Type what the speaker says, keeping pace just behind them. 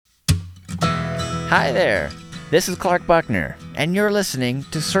Hi there, this is Clark Buckner, and you're listening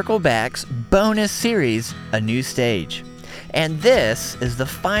to Circle Back's bonus series, A New Stage. And this is the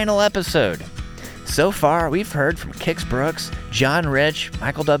final episode. So far, we've heard from Kix Brooks, John Rich,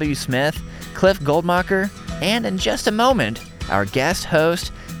 Michael W. Smith, Cliff Goldmacher, and in just a moment, our guest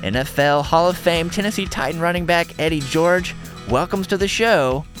host, NFL Hall of Fame Tennessee Titan running back Eddie George, welcomes to the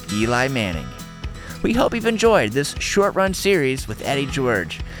show Eli Manning. We hope you've enjoyed this short-run series with Eddie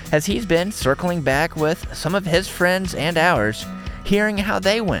George, as he's been circling back with some of his friends and ours, hearing how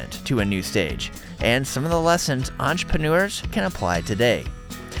they went to a new stage, and some of the lessons entrepreneurs can apply today.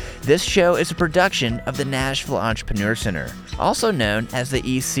 This show is a production of the Nashville Entrepreneur Center, also known as the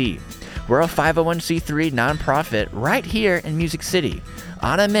EC. We're a 501c3 nonprofit right here in Music City,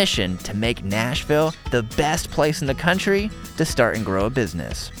 on a mission to make Nashville the best place in the country to start and grow a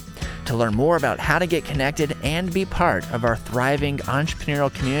business. To learn more about how to get connected and be part of our thriving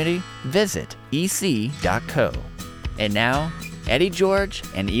entrepreneurial community, visit ec.co. And now, Eddie George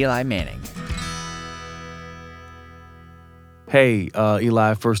and Eli Manning. Hey,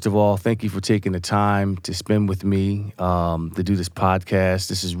 Eli, first of all, thank you for taking the time to spend with me to do this podcast.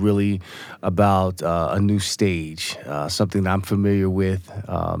 This is really about a new stage, something that I'm familiar with,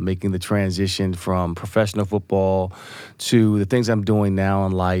 making the transition from professional football to the things I'm doing now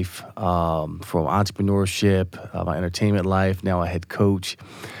in life, from entrepreneurship, my entertainment life, now a head coach.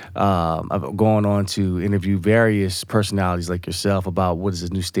 I've gone on to interview various personalities like yourself about what does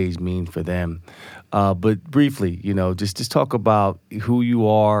this new stage mean for them. But briefly, just talk about who you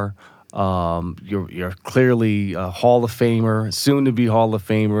are. You're clearly a Hall of Famer, soon to be Hall of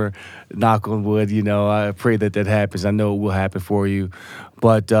Famer. Knock on wood. I pray that happens. I know it will happen for you.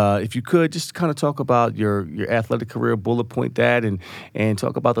 But if you could just kind of talk about your athletic career, bullet point that, and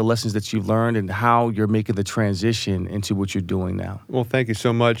talk about the lessons that you've learned and how you're making the transition into what you're doing now. Well, thank you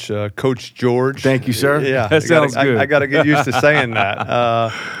so much, Coach George. Thank you, sir. Yeah, that sounds good. I got to get used to saying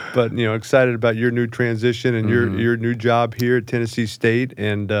that. But excited about your new transition and your new job here at Tennessee State,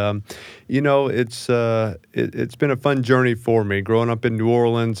 and it's been a fun journey for me growing up in New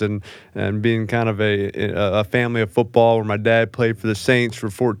Orleans and being kind of a family of football where my dad played for the Saints for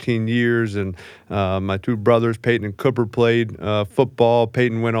 14 years, and my two brothers, Peyton and Cooper, played football.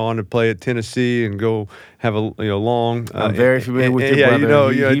 Peyton went on to play at Tennessee and go have a long. I'm very familiar with your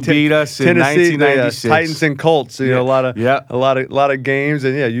brother. He beat us in Tennessee, 1996. Titans and Colts. A lot of games,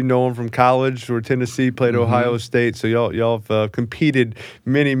 and you know him from college where Tennessee played Ohio State. So y'all have competed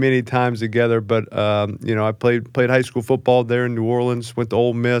many times together. But I played high school football there in New Orleans. Went to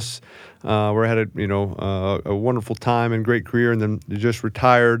Ole Miss, where I had a wonderful time and great career, and then just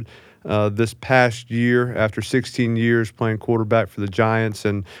retired this past year after 16 years playing quarterback for the Giants,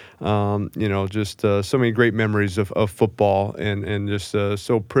 and just so many great memories of football, and just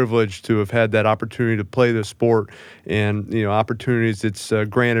so privileged to have had that opportunity to play the sport, and opportunities it's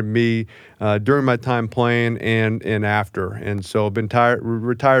granted me during my time playing and after. And so I've been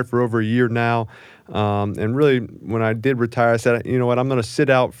retired for over a year now. And really, when I did retire, I said, you know what, I'm going to sit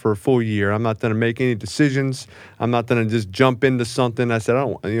out for a full year. I'm not going to make any decisions. I'm not going to just jump into something. I said,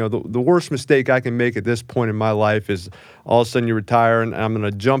 the worst mistake I can make at this point in my life is all of a sudden you retire and I'm going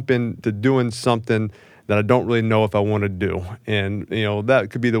to jump into doing something that I don't really know if I want to do. And, that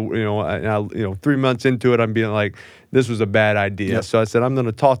could be 3 months into it, I'm being like, this was a bad idea. Yep. So I said, I'm going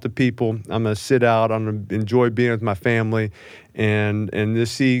to talk to people. I'm going to sit out. I'm going to enjoy being with my family and to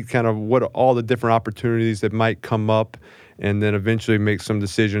see kind of what all the different opportunities that might come up, and then eventually make some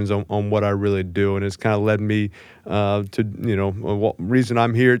decisions on what I really do. And it's kind of led me to, reason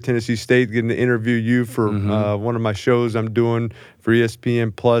I'm here at Tennessee State, getting to interview you for one of my shows I'm doing for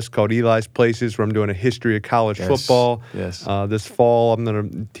ESPN Plus called Eli's Places, where I'm doing a history of college football. Yes. This fall, I'm going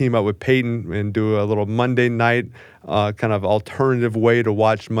to team up with Peyton and do a little Monday night kind of alternative way to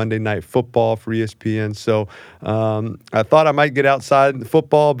watch Monday Night Football for ESPN. So I thought I might get outside the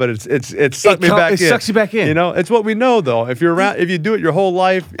football, but it's sucked me back in. It sucks you back in. It's what we know, though. If you're around, if you do it your whole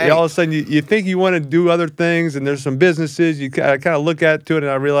life, all of a sudden you think you want to do other things, and there's some businesses I kind of look at to it,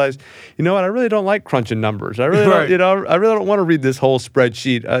 and I realize, I really don't like crunching numbers. I really don't, I really don't want to read this whole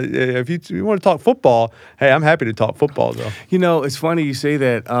spreadsheet. If you want to talk football, hey, I'm happy to talk football, though. It's funny you say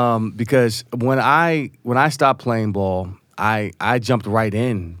that because when I stopped playing ball, I jumped right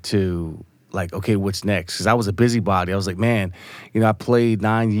into like, okay, what's next? Because I was a busybody. I was like, man, I played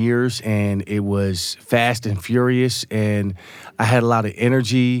 9 years and it was fast and furious and I had a lot of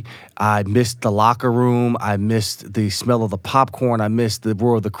energy. I missed the locker room. I missed the smell of the popcorn. I missed the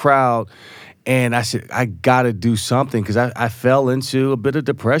roar of the crowd. And I said, I got to do something because I fell into a bit of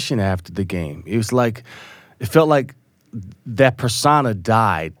depression after the game. It felt like that persona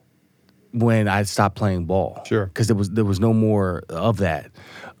died when I stopped playing ball. Sure. Because there was no more of that.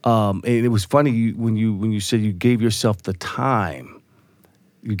 And it was funny when you said you gave yourself the time,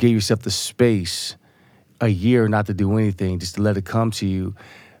 you gave yourself the space, a year not to do anything, just to let it come to you.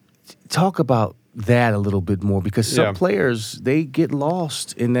 Talk about that a little bit more, because some players, they get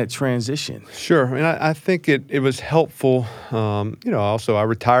lost in that transition. Sure. I mean, I think it was helpful. Also, I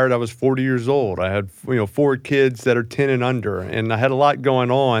retired. I was 40 years old. I had 4 kids that are 10 and under, and I had a lot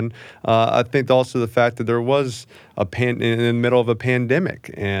going on. I think also the fact that there was in the middle of a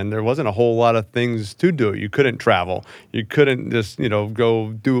pandemic, and there wasn't a whole lot of things to do. You couldn't travel. You couldn't just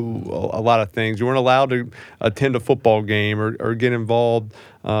go do a lot of things. You weren't allowed to attend a football game or get involved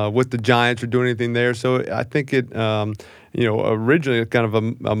with the Giants or do anything there. So I think it, originally kind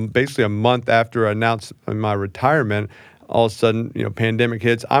of basically a month after I announced my retirement, all of a sudden, pandemic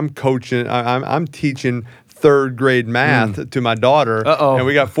hits. I'm coaching. I'm teaching third grade math to my daughter. And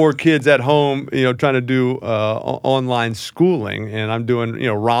we got 4 kids at home, trying to do online schooling, and I'm doing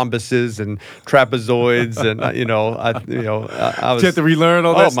rhombuses and trapezoids, and I was. You have to relearn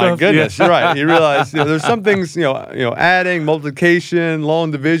all that stuff. Oh my goodness, you're right. You realize there's some things, adding, multiplication,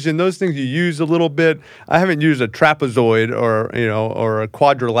 long division, those things you use a little bit. I haven't used a trapezoid or a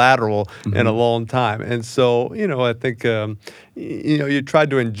quadrilateral in a long time, and so I think. You try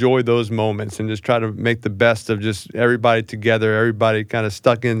to enjoy those moments and just try to make the best of just everybody together, everybody kind of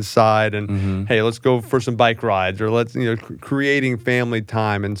stuck inside, and hey, let's go for some bike rides, or let's creating family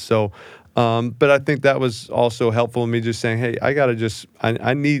time. And so but I think that was also helpful in me just saying, hey,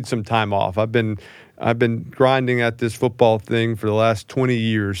 I need some time off. I've been grinding at this football thing for the last 20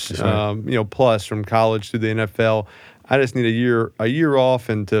 years, plus from college to the NFL. I just need a year off,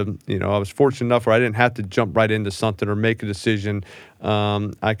 and I was fortunate enough where I didn't have to jump right into something or make a decision.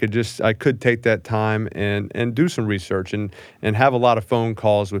 I could take that time and do some research and have a lot of phone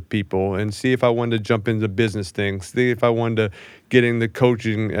calls with people and see if I wanted to jump into business things, see if I wanted to get into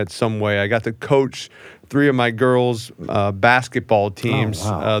coaching at some way. I got to coach 3 of my girls' basketball teams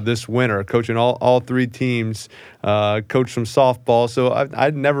this winter, coaching all 3 teams, coached some softball. So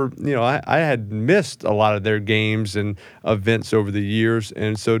I'd never, I had missed a lot of their games and events over the years.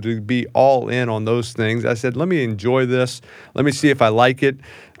 And so to be all in on those things, I said, let me enjoy this. Let me see if I like it.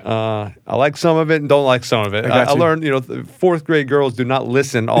 I like some of it and don't like some of it. I learned, 4th grade girls do not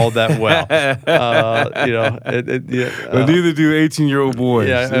listen all that well. But neither do 18-year-old boys.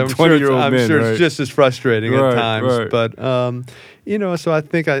 Yeah, and 20-year-old men. I'm sure right? it's just as frustrating at times. Right. But so I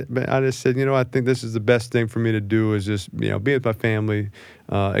think I just said, I think this is the best thing for me to do is just be with my family,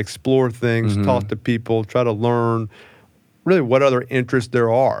 explore things, talk to people, try to learn. Really, what other interests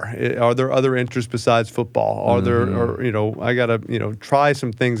there are? Are there other interests besides football? Are there, I gotta, try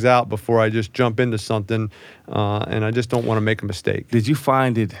some things out before I just jump into something, and I just don't want to make a mistake. Did you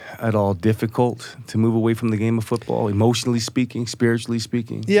find it at all difficult to move away from the game of football, emotionally speaking, spiritually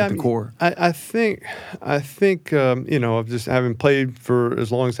speaking, at the core? I think, of just having played for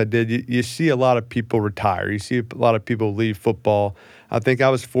as long as I did, you see a lot of people retire. You see a lot of people leave football. I think I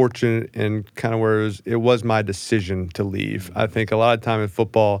was fortunate in kind of where it was my decision to leave. I think a lot of time in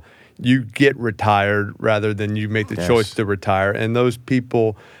football, you get retired rather than you make the choice to retire. And those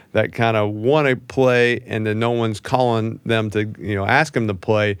people that kind of want to play and then no one's calling them to, ask them to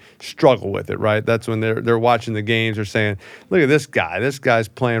play, struggle with it, right? That's when they're watching the games, they're saying, look at this guy. This guy's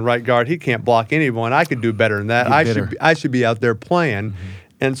playing right guard. He can't block anyone. I could do better than that. I should be out there playing.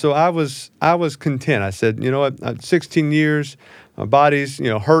 And so I was content. I said, you know what, 16 years, my body's,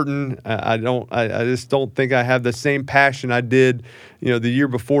 hurting. I just don't think I have the same passion I did, the year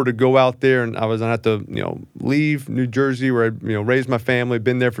before to go out there. And I was gonna have to, leave New Jersey where I, raised my family,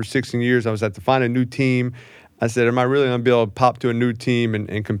 been there for 16 years. I was have to find a new team. I said, am I really gonna be able to pop to a new team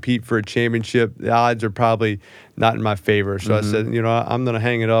and compete for a championship? The odds are probably not in my favor. So I said, I'm gonna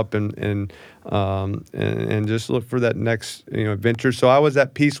hang it up and just look for that next adventure. So I was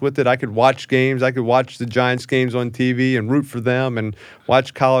at peace with it. I could watch games. I could watch the Giants games on TV and root for them and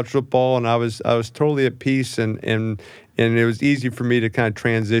watch college football. And I was totally at peace and it was easy for me to kind of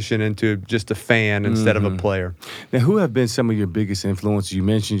transition into just a fan instead of a player. Now, who have been some of your biggest influences? You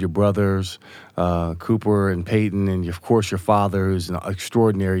mentioned your brothers, Cooper and Peyton, and of course your father, who's an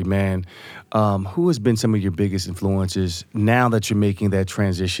extraordinary man. Who has been some of your biggest influences now that you're making that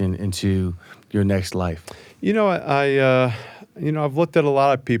transition into your next life? I've looked at a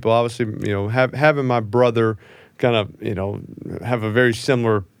lot of people. Obviously, having my brother kind of, have a very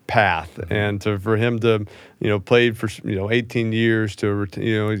similar path, and for him to, played for 18 years to,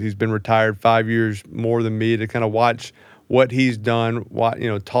 he's been retired 5 years more than me, to kind of watch what he's done,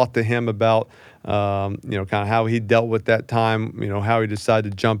 talk to him about kind of how he dealt with that time, how he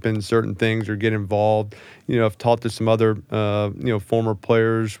decided to jump in certain things or get involved. I've talked to some other, former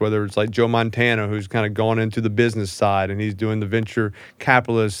players, whether it's like Joe Montana, who's kind of gone into the business side and he's doing the venture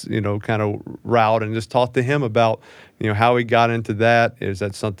capitalist, kind of route, and just talked to him about, how he got into that. Is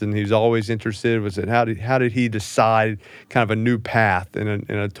that something he's always interested in? Was it how did he decide kind of a new path in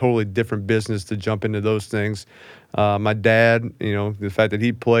a totally different business to jump into those things? My dad, the fact that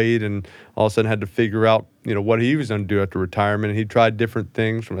he played and all of a sudden had to figure out, what he was going to do after retirement. He tried different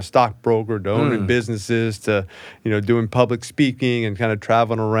things, from a stockbroker to owning businesses to, doing public speaking and kind of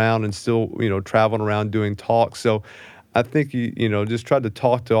traveling around and still, traveling around doing talks. So I think, just tried to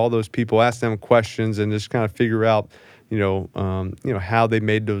talk to all those people, ask them questions, and just kind of figure out, how they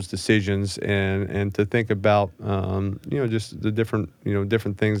made those decisions, and to think about, just the different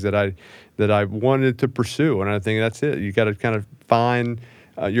things that I wanted to pursue. And I think that's it. You got to kind of find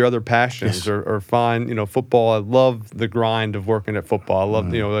your other passions, or find, football. I love the grind of working at football. I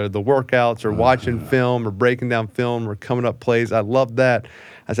love, the workouts or watching film or breaking down film or coming up plays. I love that.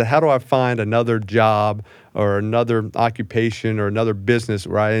 I said, how do I find another job or another occupation or another business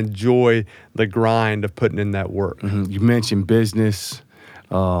where I enjoy the grind of putting in that work? You mentioned business.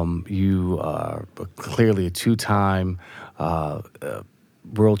 You are clearly a two-time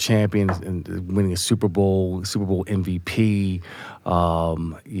world champion and winning a Super Bowl MVP.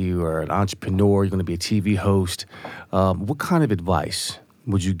 You are an entrepreneur. You're going to be a TV host. What kind of advice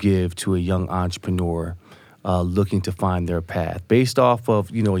would you give to a young entrepreneur looking to find their path? Based off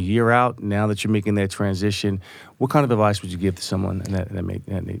of, a year out, now that you're making that transition, what kind of advice would you give to someone that make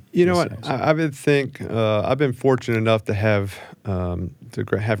that what? I've been fortunate enough to have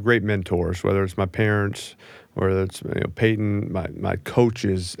great mentors, whether it's my parents, whether it's Peyton, my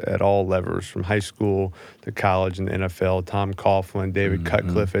coaches at all levels, from high school to college and the NFL, Tom Coughlin, David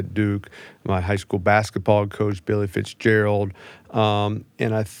Cutcliffe at Duke, my high school basketball coach, Billy Fitzgerald. And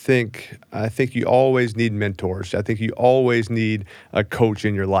I think you always need mentors. I think you always need a coach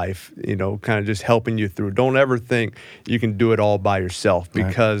in your life, kind of just helping you through. Don't ever think you can do it all by yourself,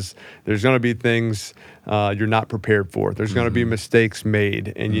 because there's going to be things you're not prepared for. There's going to be mistakes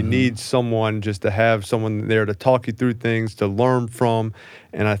made, and you need someone, just to have someone there to talk you through things, to learn from.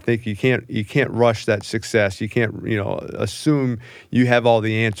 And I think you can't rush that success. You can't, assume you have all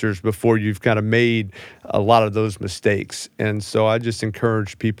the answers before you've kind of made a lot of those mistakes. And so I just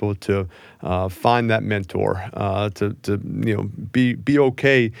encourage people to find that mentor, to be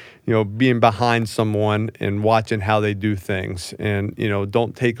okay, being behind someone and watching how they do things, and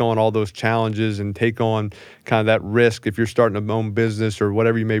don't take on all those challenges and take on kind of that risk if you're starting a own business or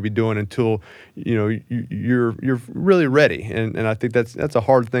whatever you may be doing until you're really ready. And I think that's a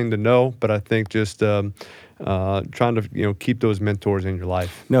hard thing to know, but I think just trying to keep those mentors in your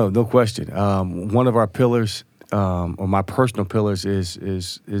life. No question. One of our pillars, or my personal pillars,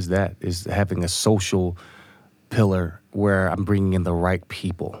 is having a social pillar where I'm bringing in the right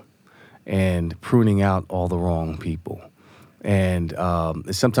people and pruning out all the wrong people. And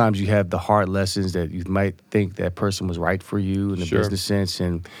sometimes you have the hard lessons that you might think that person was right for you in the business sense,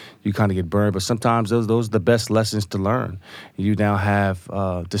 and you kind of get burned. But sometimes those are the best lessons to learn. You now have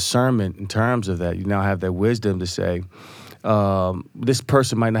discernment in terms of that. You now have that wisdom to say, this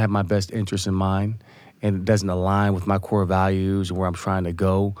person might not have my best interest in mind, and it doesn't align with my core values and where I'm trying to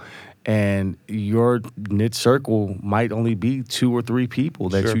go. And your knit circle might only be 2 or 3 people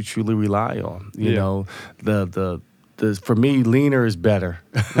that you truly rely on. You know, for me, leaner is better.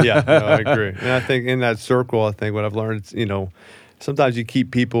 Yeah, no, I agree. And I think in that circle, I think what I've learned is, sometimes you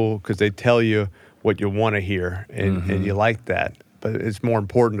keep people because they tell you what you want to hear, and you like that. But it's more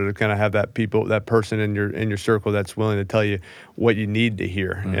important to kind of have that person in your circle that's willing to tell you what you need to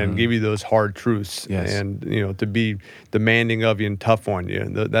hear and give you those hard truths. Yes. And to be demanding of you and tough on you.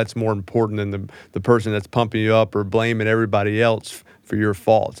 That's more important than the person that's pumping you up or blaming everybody else for your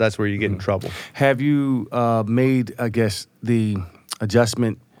faults. That's where you get in trouble. Have you made, I guess, the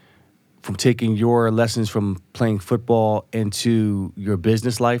adjustment from taking your lessons from playing football into your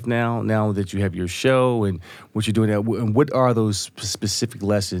business life now that you have your show and what you're doing now? And what are those specific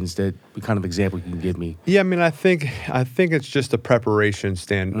lessons, that kind of example you can give me? Yeah, I mean, I think it's just a preparation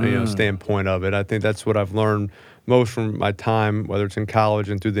standpoint of it. I think that's what I've learned most from my time, whether it's in college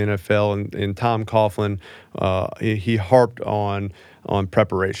and through the NFL. And Tom Coughlin, he harped on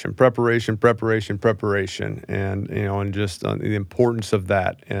preparation, and and just the importance of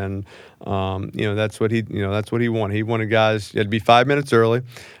that. And That's what he wanted. He wanted guys. You had to be 5 minutes early.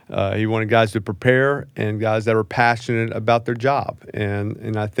 He wanted guys to prepare and guys that were passionate about their job.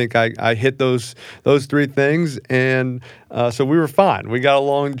 And I think I hit those three things, and so we were fine. We got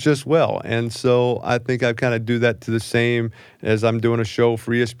along just well. And so I think I kind of do that to the same as I'm doing a show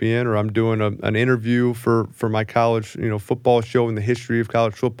for ESPN, or I'm doing an interview for my college football show in the history of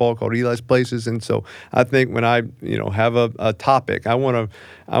college football called Eli's Places. And so I think when I have a topic, I want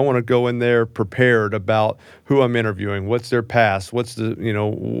to go in there prepared about who I'm interviewing, what's their past, what's the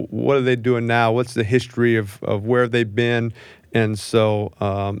what are they doing now, what's the history of where they've been. And so,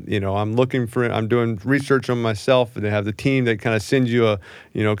 I'm doing research on myself, and they have the team that kind of sends you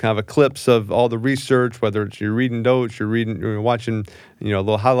kind of a clips of all the research, whether it's you're reading notes, you're watching, a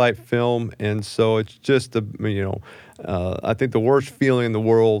little highlight film. And so it's just I think the worst feeling in the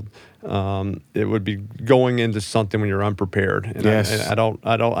world, it would be going into something when you're unprepared. And yes.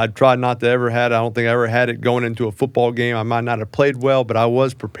 I try not to ever had it. I don't think I ever had it going into a football game. I might not have played well, but I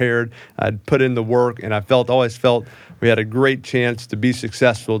was prepared. I'd put in the work, and I always felt we had a great chance to be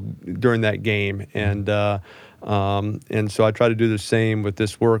successful during that game. And so I try to do the same with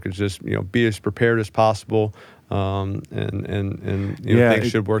this work. Is just be as prepared as possible, and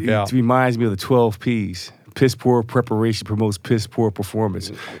things should work out. It reminds me of the 12 P's. Piss poor preparation promotes piss poor performance.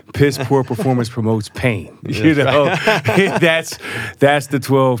 Piss poor performance promotes pain. That's the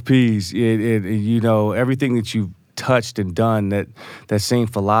 12 P's. Everything that you've touched and done, that same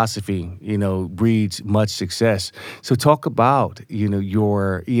philosophy, breeds much success. So talk about,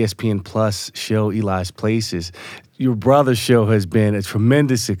 your ESPN Plus show, Eli's Places. Your brother's show has been a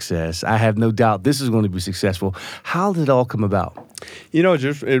tremendous success. I have no doubt this is going to be successful. How did it all come about?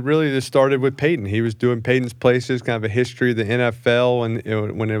 It really just started with Peyton. He was doing Peyton's Places, kind of a history of the NFL,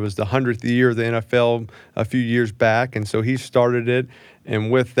 and when it was the 100th year of the NFL a few years back, and so he started it.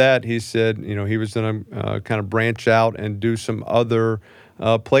 And with that, he said, he was going to kind of branch out and do some other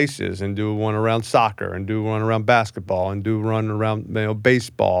places, and do one around soccer, and do one around basketball, and do one around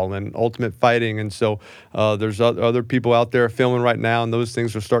baseball and ultimate fighting. And so there's other people out there filming right now, and those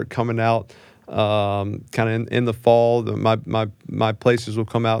things will start coming out kind of in the fall. My places will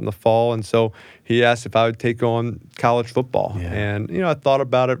come out in the fall. And so he asked if I would take on college football. Yeah. And I thought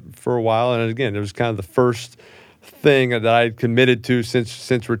about it for a while, and again, it was kind of the first thing that I had committed to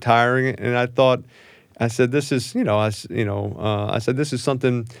since retiring. And I said, this is this is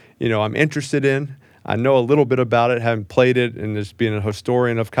something I'm interested in. I know a little bit about it, having played it, and just being a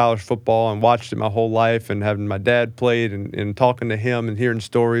historian of college football and watched it my whole life, and having my dad played, and talking to him and hearing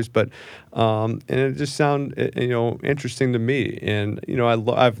stories. But and it just sounded interesting to me. And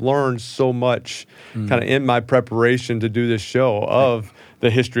I've learned so much kind of in my preparation to do this show of the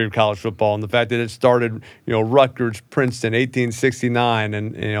history of college football, and the fact that it started, Rutgers, Princeton, 1869,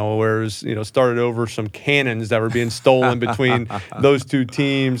 and where it was, started over some cannons that were being stolen between those two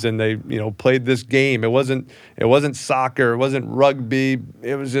teams, and they, played this game. It wasn't soccer, it wasn't rugby,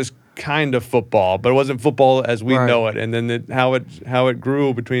 it was just kind of football, but it wasn't football as we know it. And then how it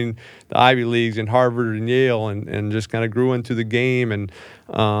grew between the Ivy Leagues and Harvard and Yale, and just kind of grew into the game, and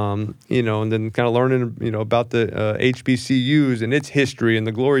and then kind of learning about the HBCUs and its history and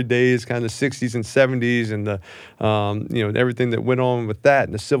the glory days, kind of the 60s and 70s, and the everything that went on with that,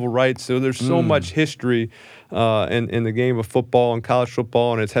 and the civil rights. So there's so much history in the game of football and college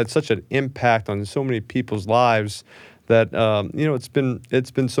football, and it's had such an impact on so many people's lives that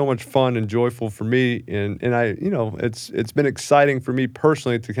it's been so much fun and joyful for me, and I it's been exciting for me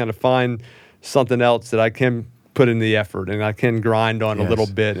personally to kind of find something else that I can put in the effort, and I can grind on a little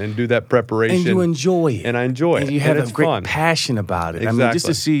bit and do that preparation. And you enjoy it. And I enjoy it. And you have a great passion about it. Exactly. I mean, just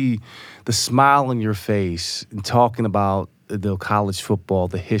to see the smile on your face and talking about the college football,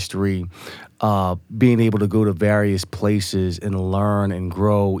 the history, being able to go to various places and learn and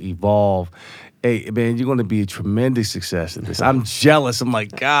grow, evolve. Hey, man, you're going to be a tremendous success at this. I'm jealous. I'm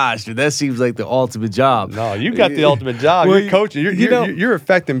like, gosh, dude, that seems like the ultimate job. No, you got the ultimate job. Well, you're coaching. You're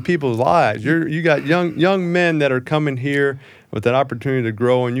affecting people's lives. You got young men that are coming here with that opportunity to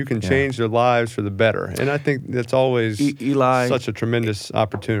grow, and you can change their lives for the better. And I think that's always Eli, such a tremendous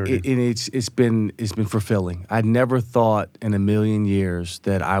opportunity. And it's been fulfilling. I never thought in a million years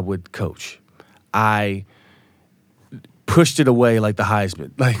that I would coach. I pushed it away like the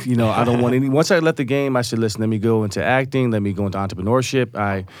Heisman. I don't want any. Once I left the game, I said, listen, let me go into acting. Let me go into entrepreneurship.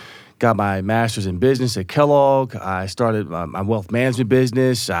 I got my master's in business at Kellogg. I started my wealth management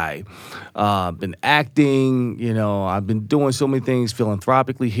business. I been acting. I've been doing so many things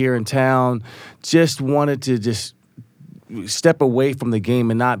philanthropically here in town. Just wanted to just step away from the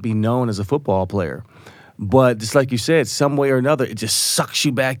game and not be known as a football player. But just like you said, some way or another, it just sucks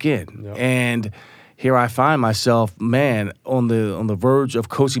you back in. Yep. And here I find myself, man, on the verge of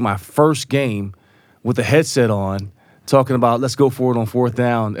coaching my first game with a headset on, talking about let's go for it on 4th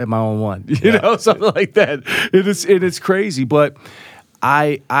down at my own 1. You know, something like that. It's crazy. But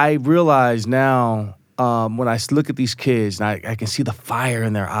I realize now when I look at these kids, and I can see the fire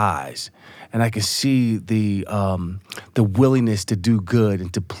in their eyes, and I can see the willingness to do good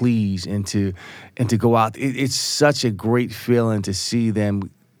and to please and to go out. It's such a great feeling to see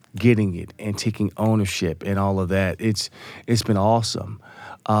them getting it and taking ownership and all of that. It's been awesome.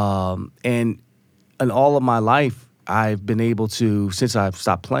 And in all of my life, I've been able to, since I've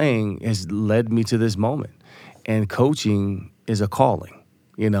stopped playing, has led me to this moment. And coaching is a calling,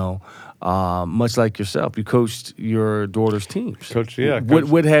 you know. Much like yourself, you coached your daughter's teams. Coach.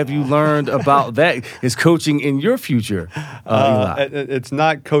 What have you learned about that? Is coaching in your future, Eli? It's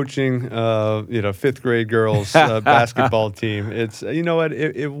not coaching, 5th grade girls basketball team. It's, you know what,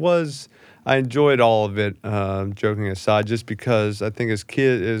 it was. I enjoyed all of it, joking aside, just because I think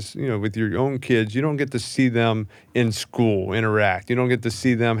with your own kids, you don't get to see them in school interact. You don't get to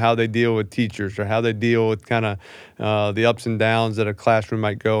see them how they deal with teachers or how they deal with kind of the ups and downs that a classroom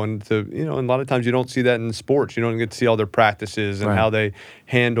might go. And and a lot of times you don't see that in sports. You don't get to see all their practices and how they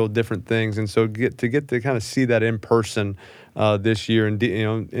handle different things. And so get to kind of see that in person this year, and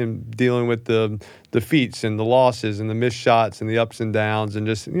in dealing with the defeats and the losses and the missed shots and the ups and downs, and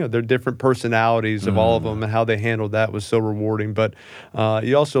just their different personalities of all of them and how they handled that was so rewarding. But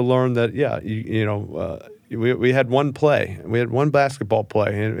you also learn that we had one play, we had one basketball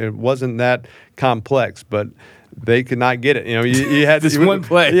play, and it wasn't that complex, but they could not get it. You had this one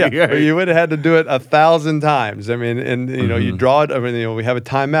play. Yeah, you would have had to do it 1,000 times. I mean, and you draw it. I mean, we have a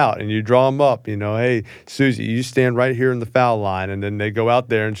timeout, and you draw them up. Hey, Susie, you stand right here in the foul line, and then they go out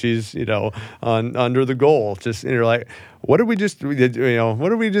there, and she's under the goal. Just you're like, what did we just what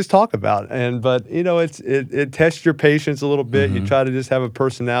did we just talk about? But it tests your patience a little bit. You try to just have a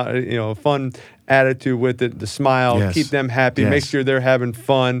personality, a fun attitude with it, the smile, keep them happy, make sure they're having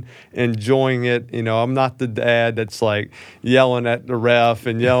fun, enjoying it. I'm not the dad that's like yelling at the ref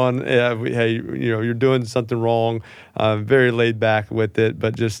and yelling, hey, you're doing something wrong. Very laid back with it,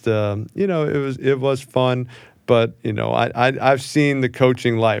 but just it was fun. But I've seen the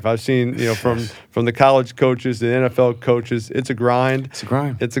coaching life. I've seen from the college coaches to the NFL coaches. It's a grind.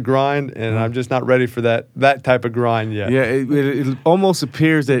 It's a grind, and I'm just not ready for that type of grind yet. Yeah, it almost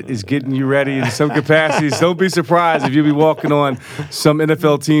appears that it's getting you ready in some capacities. Don't be surprised if you be walking on some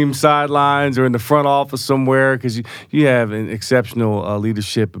NFL team sidelines or in the front office somewhere, because you have an exceptional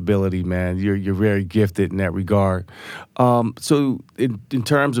leadership ability, man. You're very gifted in that regard. So in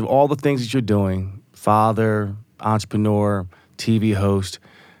terms of all the things that you're doing, father, entrepreneur, TV host,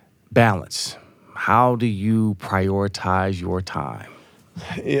 balance. How do you prioritize your time?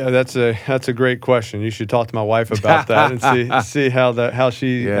 Yeah, that's a great question. You should talk to my wife about that and see how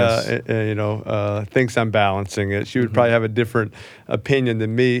she thinks I'm balancing it. She would probably have a different opinion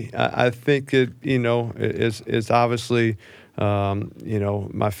than me. I think it is obviously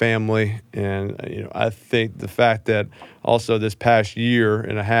my family, and I think the fact that also this past year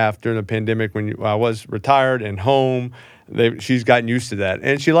and a half during the pandemic, when I was retired and home, she's gotten used to that,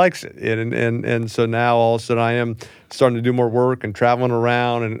 and she likes it. And so now all of a sudden I am starting to do more work and traveling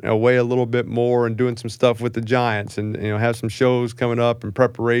around and away a little bit more and doing some stuff with the Giants, and have some shows coming up in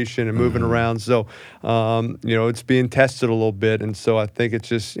preparation and moving around. So it's being tested a little bit, and so I think it's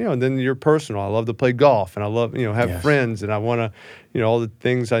just then you're personal. I love to play golf, and I love have friends, and I want to all the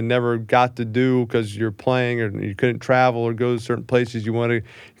things I never got to do because you're playing or you couldn't travel or go to certain places. You want to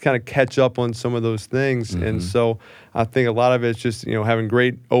kind of catch up on some of those things. And so I think a lot of it's just, having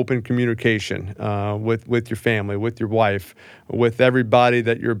great open communication with your family, with your wife, with everybody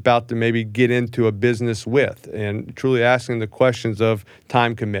that you're about to maybe get into a business with, and truly asking the questions of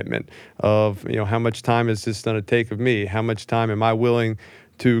time commitment, of, how much time is this going to take of me? How much time am I willing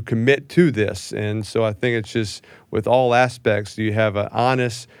to commit to this? And so I think it's just with all aspects, you have an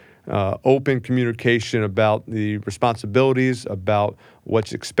honest, open communication about the responsibilities, about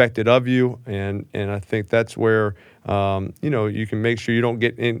what's expected of you, and I think that's where you can make sure you don't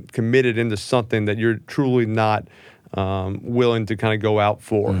get committed into something that you're truly not willing to kind of go out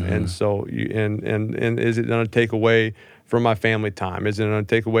for. And so and is it going to take away from my family time? Is it going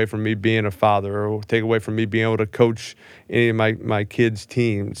to take away from me being a father, or take away from me being able to coach any of my kids'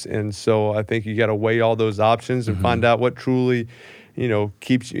 teams? And so I think you got to weigh all those options and find out what truly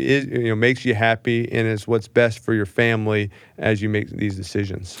keeps you, makes you happy, and is what's best for your family as you make these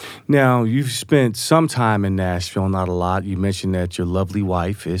decisions. Now, you've spent some time in Nashville, not a lot. You mentioned that your lovely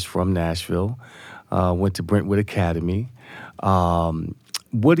wife is from Nashville. went to Brentwood Academy.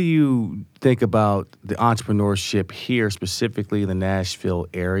 What do you think about the entrepreneurship here, specifically in the Nashville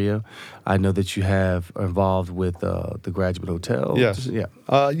area? I know that you have involved with the Graduate Hotel. Yes. Yeah.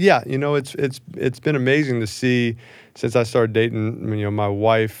 You know, it's been amazing to see since I started dating. You know, my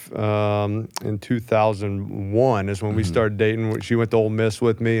wife in 2001 is when we started dating. She went to Ole Miss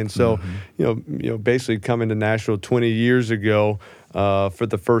with me, and so you know, basically coming to Nashville 20 years ago. For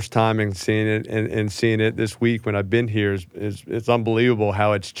the first time and seeing it and seeing it this week when I've been here is it's unbelievable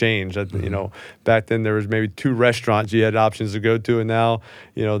how it's changed. You know, back then there was maybe 2 restaurants you had options to go to, and now,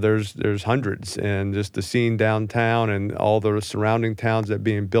 you know, there's hundreds, and just the scene downtown and all the surrounding towns that are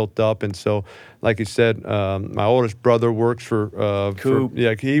being built up. And so, like you said, my oldest brother works for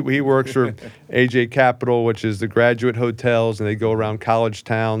he works for AJ Capital, which is the Graduate Hotels, and they go around college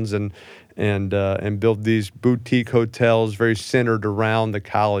towns and build these boutique hotels very centered around the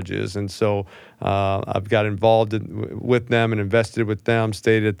colleges. And so I've got involved with them and invested with them,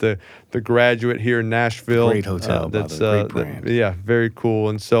 stayed at the Graduate here in Nashville. Great hotel, that's great brand. Yeah, very cool.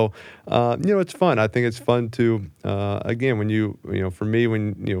 And so, you know, it's fun. I think it's fun to, again, when you know, for me,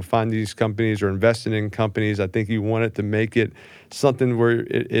 when you find these companies or investing in companies, I think you want it to make it something where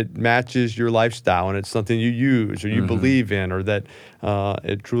it matches your lifestyle and it's something you use or you believe in, or that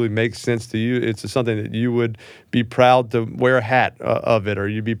it truly makes sense to you. It's something that you would be proud to wear a hat of it, or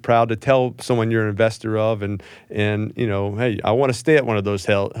you'd be proud to tell someone you're an investor of, and you know, hey, I want to stay at one of those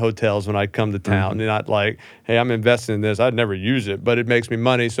hotels when I come to town. And not like, hey, I'm investing in this, I'd never use it, but it makes me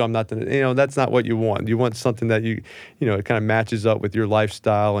money, so I'm not gonna, you know, that's not what you want. You want something that you know, it kind of matches up with your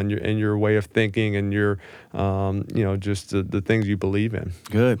lifestyle and your way of thinking and your you know, just the things you believe in.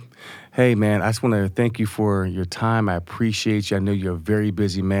 Good. Hey, man, I just want to thank you for your time. I appreciate you. I know you're a very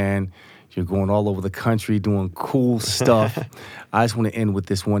busy man. You're going all over the country doing cool stuff. I just want to end with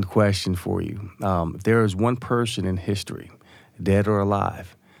this one question for you. If there is one person in history, dead or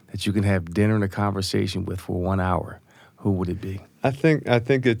alive, that you can have dinner and a conversation with for 1 hour, who would it be? I think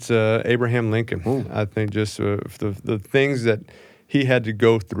it's Abraham Lincoln. Ooh. I think just the things that he had to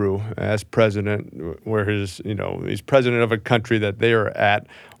go through as president, where he's president of a country that they are at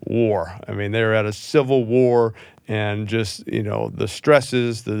war. I mean, they're at a civil war, and just, you know, the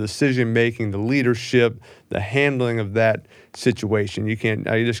stresses, the decision making, the leadership, the handling of that situation.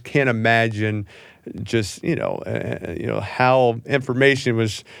 I just can't imagine just, you know, how information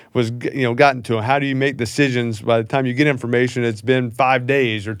was gotten to him. How do you make decisions by the time you get information? It's been 5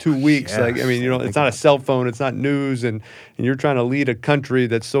 days or 2 weeks. Yes. Like, I mean, you know, it's not a cell phone, it's not news, and you're trying to lead a country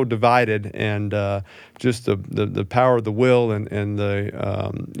that's so divided, and just the power of the will and the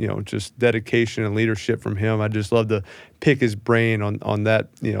you know, just dedication and leadership from him. I just love to pick his brain on that,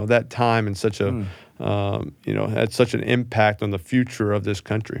 you know, that time and such a you know, had such an impact on the future of this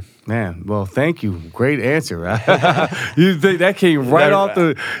country. Man, well, thank you. Great answer. You think that came right off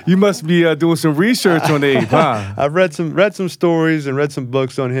the. You must be doing some research on Abe, huh? I've read some stories and read some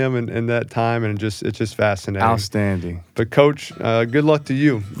books on him in that time, and it's just fascinating. Outstanding. But Coach, good luck to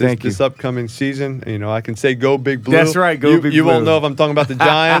you. Thank you. This upcoming season. You know, I can say go Big Blue. That's right. Go Big Blue. You won't know if I'm talking about the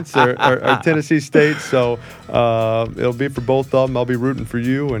Giants or Tennessee State. So it'll be for both of them. I'll be rooting for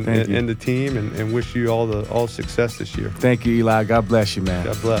you and the team, and wish you all success this year. Thank you, Eli. God bless you, man.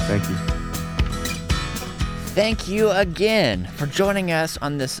 God bless. Thank you. Thank you again for joining us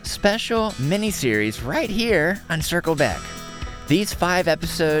on this special mini-series right here on Circle Back. These 5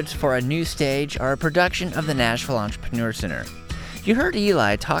 episodes for A New Stage are a production of the Nashville Entrepreneur Center. You heard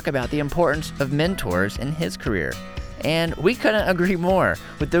Eli talk about the importance of mentors in his career, and we couldn't agree more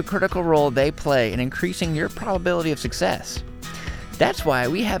with the critical role they play in increasing your probability of success. That's why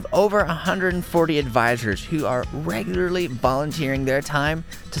we have over 140 advisors who are regularly volunteering their time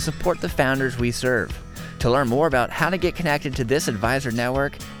to support the founders we serve. To learn more about how to get connected to this advisor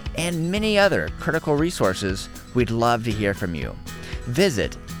network and many other critical resources, we'd love to hear from you.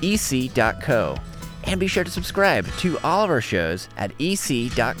 Visit ec.co and be sure to subscribe to all of our shows at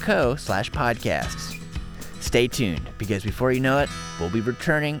ec.co/podcasts. Stay tuned, because before you know it, we'll be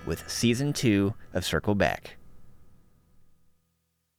returning with Season 2 of Circle Back.